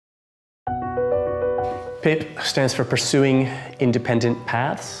PIP stands for Pursuing Independent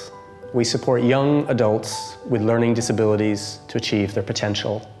Paths. We support young adults with learning disabilities to achieve their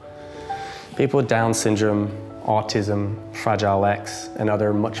potential. People with Down syndrome, autism, Fragile X, and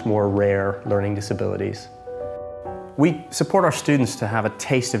other much more rare learning disabilities. We support our students to have a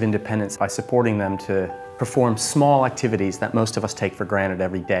taste of independence by supporting them to perform small activities that most of us take for granted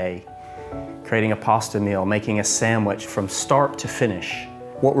every day. Creating a pasta meal, making a sandwich from start to finish.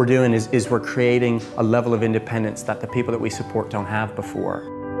 What we're doing is we're creating a level of independence that the people that we support don't have before.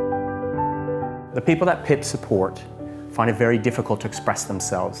 The people that PIP support find it very difficult to express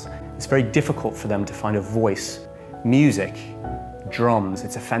themselves. It's very difficult for them to find a voice. Music, drums,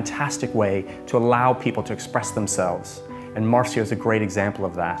 it's a fantastic way to allow people to express themselves. And Marcio is a great example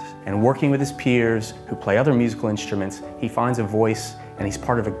of that. And working with his peers who play other musical instruments, he finds a voice and he's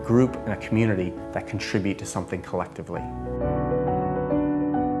part of a group and a community that contribute to something collectively.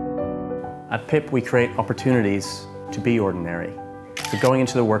 At PIP, we create opportunities to be ordinary. So going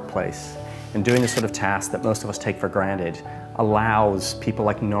into the workplace and doing the sort of tasks that most of us take for granted allows people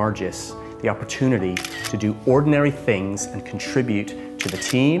like Nargis the opportunity to do ordinary things and contribute to the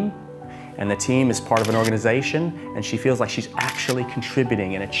team. And the team is part of an organization, and she feels like she's actually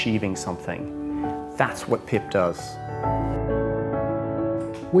contributing and achieving something. That's what PIP does.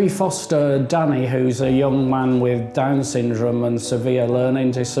 We foster Danny, who's a young man with Down syndrome and severe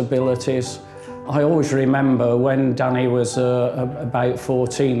learning disabilities. I always remember when Danny was about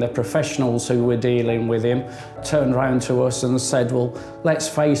 14, the professionals who were dealing with him turned round to us and said, well, let's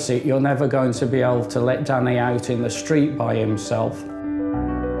face it, you're never going to be able to let Danny out in the street by himself.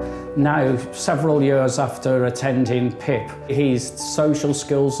 Now, several years after attending PIP, his social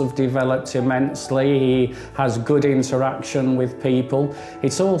skills have developed immensely. He has good interaction with people.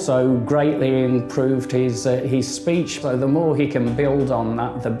 It's also greatly improved his speech, so the more he can build on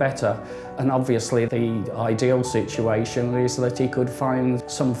that, the better. And obviously the ideal situation is that he could find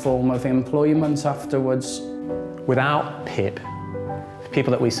some form of employment afterwards. Without PIP, the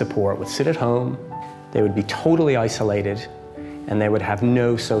people that we support would sit at home, they would be totally isolated, and they would have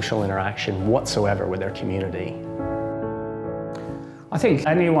no social interaction whatsoever with their community. I think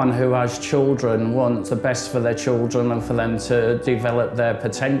anyone who has children wants the best for their children and for them to develop their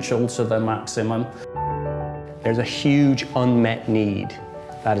potential to the maximum. There's a huge unmet need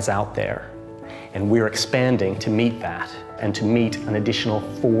that is out there, and we're expanding to meet that and to meet an additional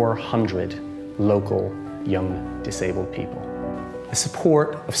 400 local young disabled people. The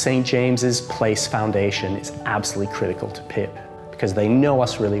support of St. James's Place Foundation is absolutely critical to PIP, because they know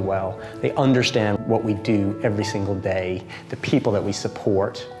us really well. They understand what we do every single day, the people that we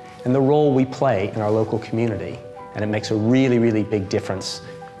support, and the role we play in our local community. And it makes a really, really big difference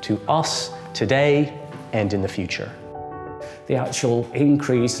to us today and in the future. The actual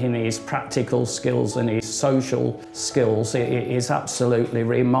increase in his practical skills and his social skills is absolutely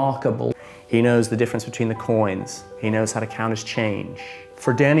remarkable. He knows the difference between the coins. He knows how to count his change.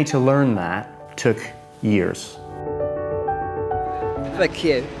 For Danny to learn that took years. Thank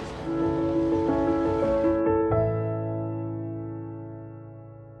you.